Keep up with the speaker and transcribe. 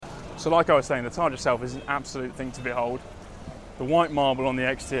So like I was saying, the Taj itself is an absolute thing to behold. The white marble on the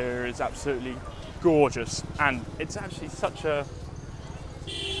exterior is absolutely gorgeous, and it's actually such a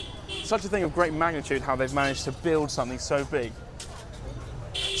thing of great magnitude how they've managed to build something so big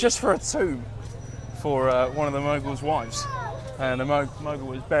just for a tomb for one of the Mogul's wives. And the Mogul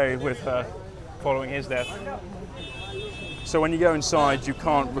was buried with her following his death. So when you go inside, you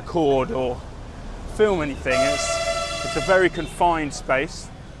can't record or film anything. It's a very confined space.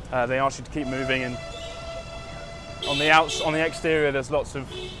 They ask you to keep moving, and on the exterior there's lots of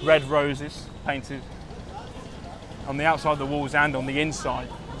red roses painted on the outside of the walls and on the inside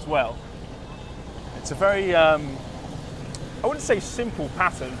as well. It's a very, I wouldn't say simple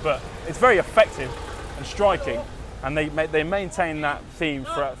pattern, but it's very effective and striking, and they maintain that theme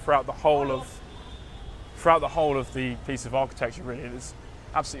throughout the whole of the piece of architecture. Really, it's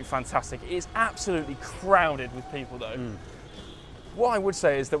absolutely fantastic. It is absolutely crowded with people though. What I would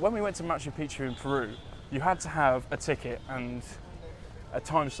say is that when we went to Machu Picchu in Peru, you had to have a ticket and a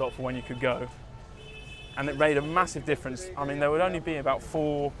time slot for when you could go, and it made a massive difference. I mean, there would only be about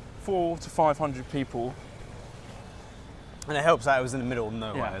 400 to 500 people. And it helps that it was in the middle of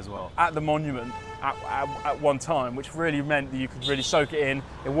nowhere as well. At the monument at one time, which really meant that you could really soak it in.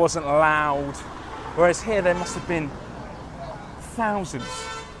 It wasn't loud. Whereas here there must have been thousands,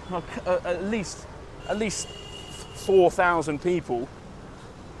 at least 4,000 people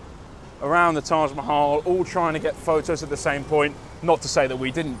around the Taj Mahal, all trying to get photos at the same point. Not to say that we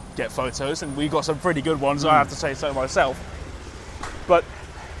didn't get photos, and we got some pretty good ones, I have to say so myself. But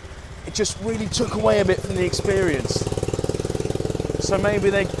it just really took away a bit from the experience. So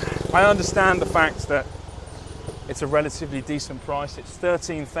maybe I understand the fact that it's a relatively decent price. It's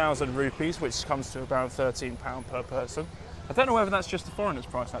 13,000 rupees, which comes to about £13 per person. I don't know whether that's just the foreigner's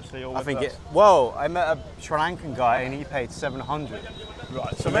price actually, or I think I met a Sri Lankan guy and he paid 700.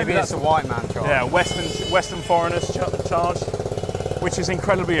 Right, so maybe that's a white man charge. Yeah, Western foreigners charge, which is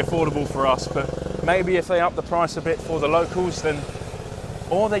incredibly affordable for us. But maybe if they up the price a bit for the locals, then,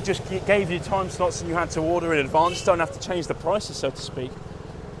 or they just gave you time slots and you had to order in advance. Don't have to change the prices, so to speak,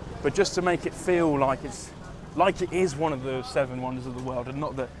 but just to make it feel like it is one of the 7 wonders of the world, and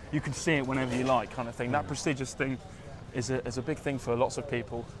not that you can see it whenever you like, kind of thing. That prestigious thing is a big thing for lots of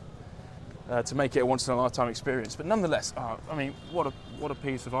people, to make it a once in a lifetime experience. But nonetheless, I mean, what a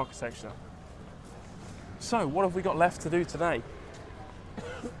piece of architecture. So, what have we got left to do today?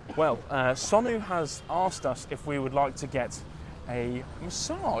 Well, Sonu has asked us if we would like to get a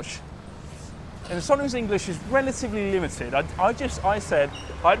massage. And Sonu's English is relatively limited. I said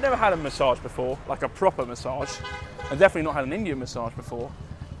I'd never had a massage before, like a proper massage, and definitely not had an Indian massage before.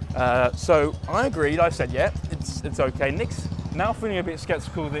 So I agreed. I said, yeah, it's okay. Nick's now feeling a bit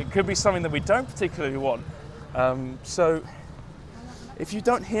skeptical that it could be something that we don't particularly want. So if you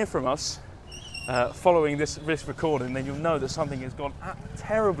don't hear from us following this recording, then you'll know that something has gone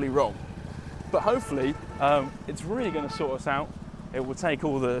terribly wrong. But hopefully, it's really going to sort us out. It will take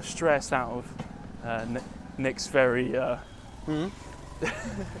all the stress out of Nick's very...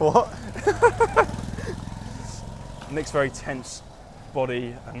 What? Nick's very tense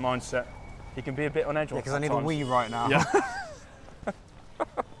body and mindset. He can be a bit on edge. Yeah, because I need a wee right now. Yeah.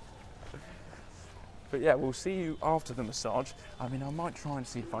 But yeah, we'll see you after the massage. I mean, I might try and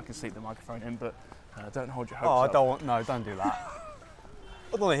see if I can sneak the microphone in, but don't hold your hopes up. Don't do that. I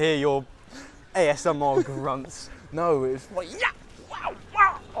don't want to hear your ASMR grunts. No, it's like, yeah, wow,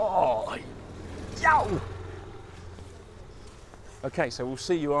 wow, oh, yow. Okay, so we'll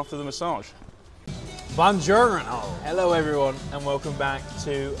see you after the massage. Buongiorno. Hello everyone, and welcome back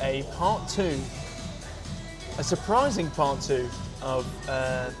to a part 2, a surprising part 2 of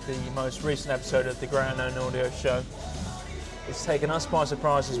the most recent episode of the Great Unknown Audio Show. It's taken us by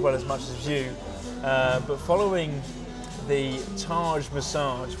surprise as well as much as you, but following the Taj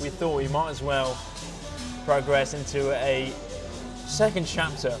massage, we thought we might as well progress into a second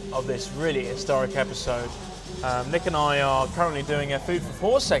chapter of this really historic episode. Nick and I are currently doing a Food for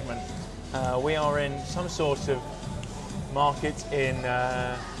Thought segment. We are in some sort of market in,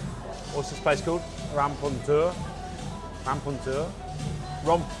 what's this place called? Rampuntur. Rompuntur.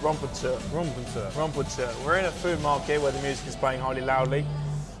 We're in a food market where the music is playing highly loudly,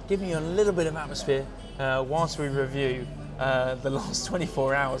 giving you a little bit of atmosphere whilst we review the last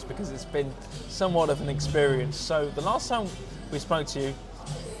 24 hours, because it's been somewhat of an experience. So the last time we spoke to you,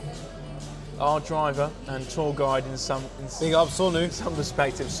 our driver and tour guide in some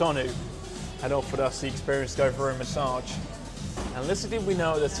perspective, Sonu, had offered us the experience to go for a massage. And little did we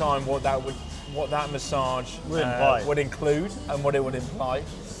know at the time what that massage would include and what it would imply.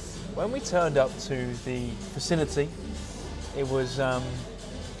 When we turned up to the facility, it was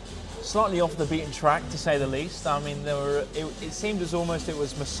slightly off the beaten track, to say the least. I mean, it seemed as almost it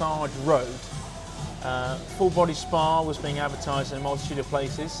was Massage Road. Full body spa was being advertised in a multitude of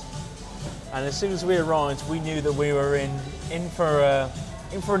places, and as soon as we arrived, we knew that we were in for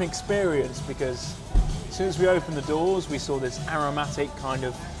an experience, because as soon as we opened the doors, we saw this aromatic kind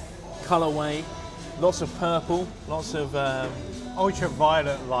of colourway, lots of purple, lots of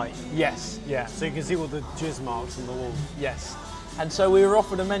Ultraviolet light. yes, yeah, So you can see all the jizz marks on the wall. yes. And so we were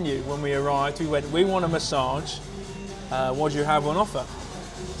offered a menu when we arrived. We went, we want a massage. What do you have on offer?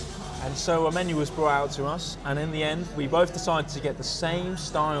 And so a menu was brought out to us, and in the end, we both decided to get the same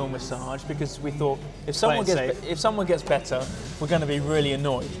style massage, because we thought if someone gets better, we're going to be really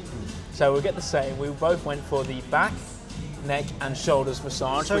annoyed. So we'll get the same. We both went for the back, neck, and shoulders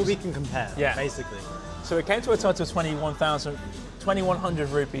massage. So we can compare, Yeah. basically. So it came to a total of 2,100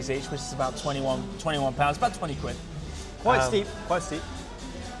 rupees each, which is about 21 pounds, about 20 quid. Quite steep, quite steep.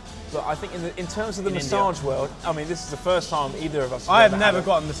 But I think in terms of the In massage India. world, I mean, this is the first time either of us I have ever never had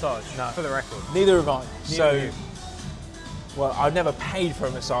got a massage, No. for the record. Neither have I. Neither So, have you. well, I've never paid for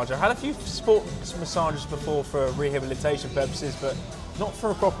a massage. I had a few sports massages before for rehabilitation purposes, but not for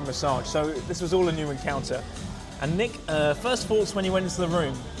a proper massage. So this was all a new encounter. And Nick, first thoughts when you went into the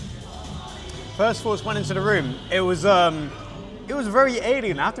room? First thoughts went into the room. It was very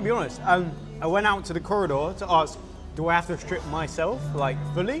alien, I have to be honest. I went out to the corridor to ask, do I have to strip myself, like,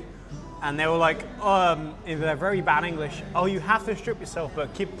 fully? And they were like, in their very bad English, oh, you have to strip yourself,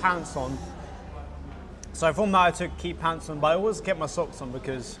 but keep pants on. So from that, I took keep pants on, but I always kept my socks on,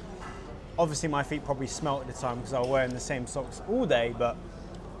 because obviously my feet probably smelt at the time, because I was wearing the same socks all day. But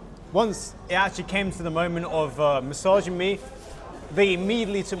once it actually came to the moment of massaging me, they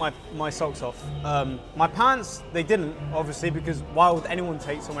immediately took my socks off. My pants, they didn't, obviously, because why would anyone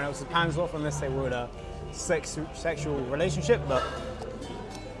take someone else's pants off unless they were in a sexual relationship,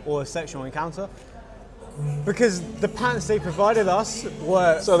 or a sexual encounter? Because the pants they provided us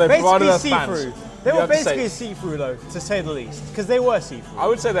were So they provided basically us pants. see-through. They You were have to say- basically see-through, though, to say the least, because they were see-through. I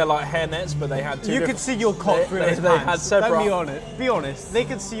would say they're like hair nets, but they had two You different... could see your cock through those they pants. had separate... Don't be honest. Be honest. They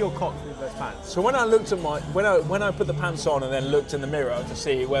could see your cock through those pants. So when I looked at when I put the pants on and then looked in the mirror to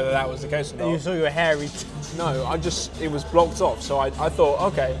see whether that was the case or And you not, saw your hairy. no, it was blocked off. So I thought,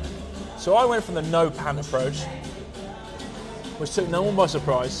 okay. So I went from the no pant approach, which took no one by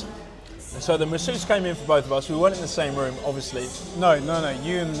surprise. And so the masseuse came in for both of us. We weren't in the same room, obviously. No.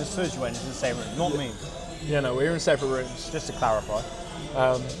 You and the surgeon went into the same room, not me. Yeah, no, we were in separate rooms. Just to clarify.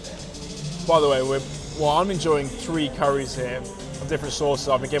 By the way, I'm enjoying 3 curries here of different sauces.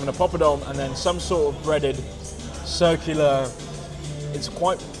 I've been given a poppadom and then some sort of breaded, circular. It's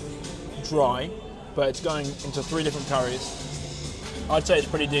quite dry, but it's going into 3 different curries. I'd say it's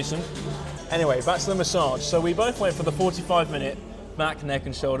pretty decent. Anyway, back to the massage. So we both went for the 45-minute back, neck,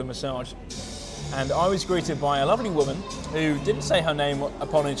 and shoulder massage. And I was greeted by a lovely woman who didn't say her name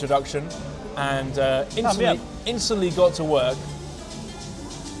upon introduction, and instantly got to work.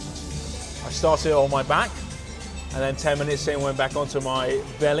 I started on my back, and then 10 minutes in went back onto my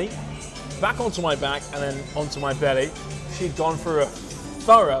belly, back onto my back, and then onto my belly. She'd gone through a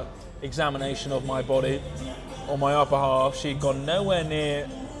thorough examination of my body, on my upper half. She'd gone nowhere near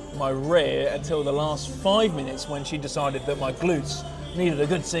my rear until the last 5 minutes, when she decided that my glutes needed a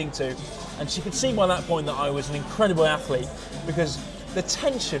good seeing to. And she could see by that point that I was an incredible athlete, because the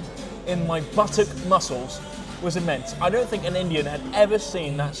tension in my buttock muscles was immense. I don't think an Indian had ever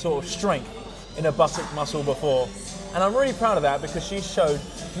seen that sort of strength in a buttock muscle before. And I'm really proud of that, because she showed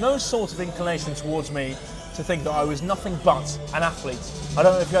no sort of inclination towards me to think that I was nothing but an athlete. I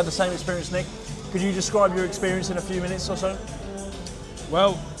don't know if you had the same experience, Nick. Could you describe your experience in a few minutes or so?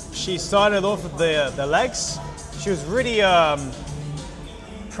 Well, she started off with the legs. She was really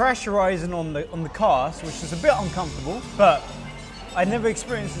pressurizing on the cast, which was a bit uncomfortable, but I'd never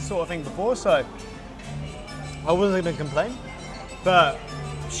experienced this sort of thing before, so I wasn't going to complain. But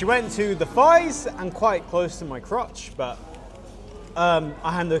she went to the thighs and quite close to my crotch, but I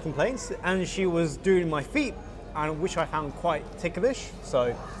had no complaints. And she was doing my feet, which I found quite ticklish,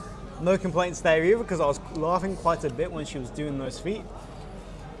 so no complaints there either, because I was laughing quite a bit when she was doing those feet.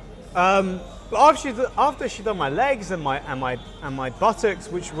 But after she done my legs and my buttocks,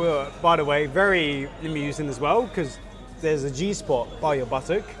 which were, by the way, very amusing as well, because there's a G spot by your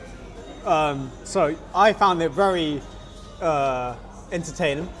buttock. So I found it very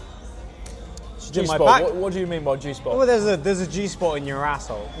entertaining. She did my back. What do you mean by G spot? Well, there's a G spot in your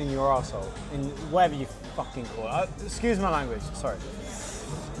asshole, in whatever you fucking call it. Excuse my language. Sorry,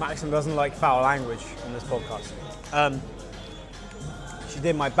 Maxim doesn't like foul language on this podcast. She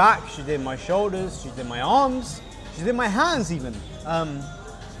did my back, she did my shoulders, she did my arms, she did my hands even.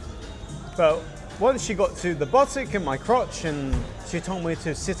 But once she got to the buttock and my crotch, and she told me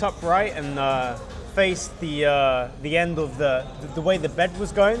to sit upright and face the end of the way the bed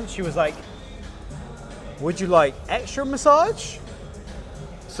was going, she was like, "Would you like extra massage,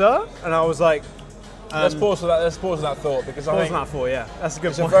 sir?" And I was like, let's pause on that thought, because I think yeah, that's a good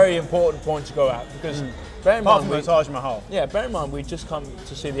it's point. a very important point to go at, because bear in Apart mind, from the Taj Mahal. yeah, bear in mind, we'd just come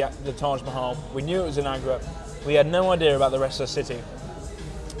to see the Taj Mahal. We knew it was in Agra. We had no idea about the rest of the city.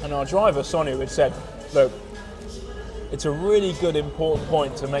 And our driver, Sonia, had said, look, it's a really good, important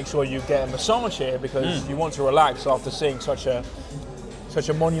point to make sure you get a massage here, because you want to relax after seeing such a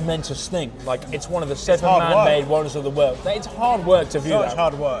monumentous thing. Like, it's one of the 7 man-made wonders of the world. It's hard work to view that. Such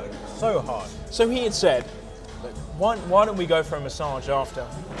hard work. So hard. So he had said, why don't we go for a massage after?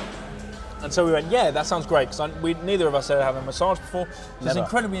 And so we went, yeah, that sounds great, because neither of us had had a massage before. So it's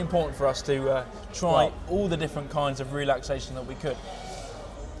incredibly important for us to try all the different kinds of relaxation that we could.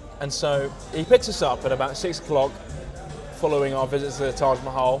 And so he picks us up at about 6 o'clock, following our visit to the Taj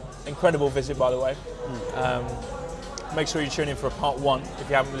Mahal. Incredible visit, by the way. Make sure you tune in for a part 1 if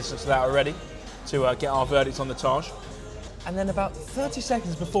you haven't listened to that already, to get our verdict on the Taj. And then about 30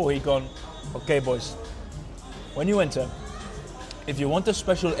 seconds before, he'd gone, okay, boys, when you enter, if you want a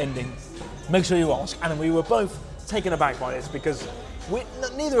special ending, make sure you ask. And we were both taken aback by this, because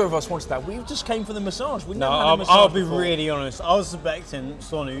neither of us wanted that. We just came for the massage. We never had a massage I'll be before. really honest. I was expecting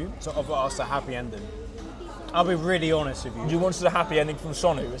Sonu to offer us a happy ending. I'll be really honest with you. You wanted a happy ending from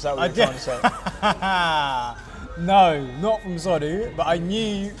Sonu, is that what you're trying to say? No, not from Sonu, but I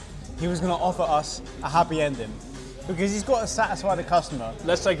knew he was going to offer us a happy ending, because he's got to satisfy the customer.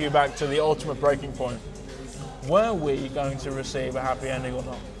 Let's take you back to the ultimate breaking point. Were we going to receive a happy ending or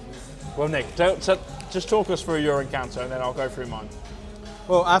not? Well, Nick, just talk us through your encounter, and then I'll go through mine.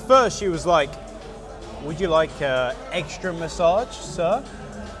 Well, at first she was like, "Would you like an extra massage, sir?"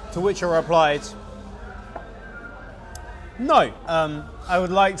 To which I replied, "No. I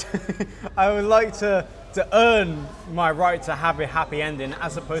would like to earn my right to have a happy ending,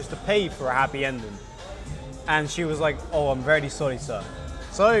 as opposed to pay for a happy ending." And she was like, "Oh, I'm very sorry, sir."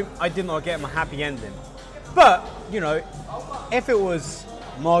 So I did not get my happy ending. But, you know, if it was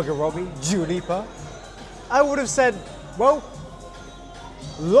Margot Robbie, Dua Lipa, I would have said, well,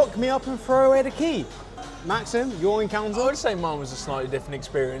 lock me up and throw away the key. Maxim, your encounter? I would say mine was a slightly different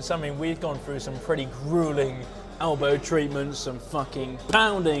experience. I mean, we'd gone through some pretty grueling elbow treatments, some fucking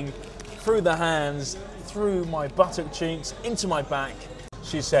pounding through the hands, through my buttock cheeks, into my back.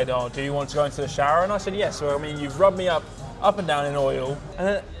 She said, "Oh, do you want to go into the shower?" And I said, "Yes." So, I mean, you've rubbed me up and down in oil. And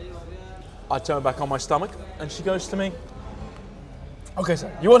then I turn back on my stomach, and she goes to me, "Okay,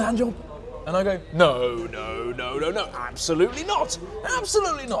 sir, you want a hand job?" And I go, no, absolutely not.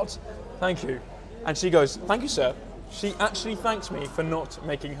 Absolutely not. Thank you. And she goes, "Thank you, sir." She actually thanks me for not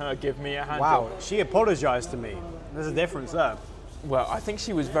making her give me a hand Wow, job. she apologised to me. There's a difference there. Well, I think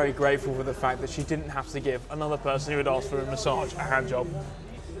she was very grateful for the fact that she didn't have to give another person who had asked for a massage a hand job.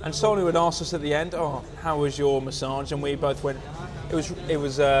 And someone would ask us at the end, "Oh, how was your massage?" And we both went, it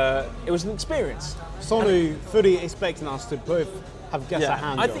was an experience. Sonu fully expecting us to both have guessed a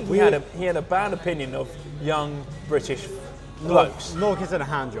hand I job. think he had a bad opinion of young British blokes. Nor gets a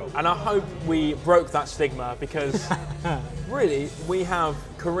hand job. And I hope we broke that stigma, because really, we have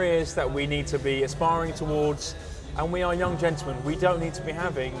careers that we need to be aspiring towards, and we are young gentlemen. We don't need to be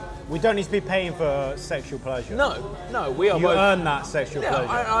having... We don't need to be paying for sexual pleasure. No, we are You both... earn that sexual Yeah,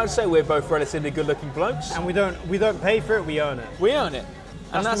 pleasure. I'd say we're both relatively good-looking blokes. And we don't pay for it, we earn it. We earn it.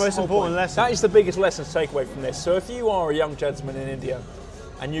 And That's the most whole important point. lesson. That is the biggest lesson to take away from this. So if you are a young gentleman in India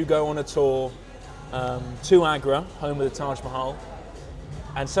and you go on a tour to Agra, home of the Taj Mahal,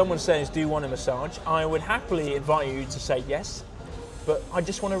 and someone says, "Do you want a massage?" I would happily invite you to say yes, but I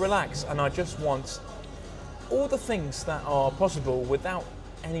just want to relax, and I just want all the things that are possible without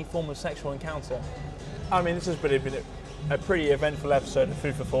any form of sexual encounter. I mean, this has been a pretty eventful episode of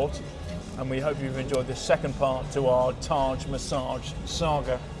Food for Thought, and we hope you've enjoyed this second part to our Taj Massage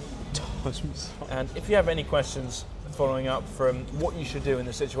saga. Taj massage. And if you have any questions following up from what you should do in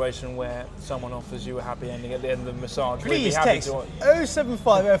the situation where someone offers you a happy ending at the end of the massage, we'd be Please happy text to...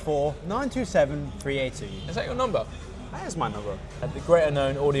 07504 927 382. Is that your number? That is my number. And the Great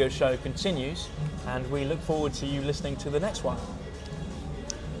Unknown audio show continues, and we look forward to you listening to the next one.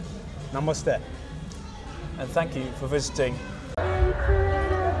 Namaste. And thank you for visiting. Crazy.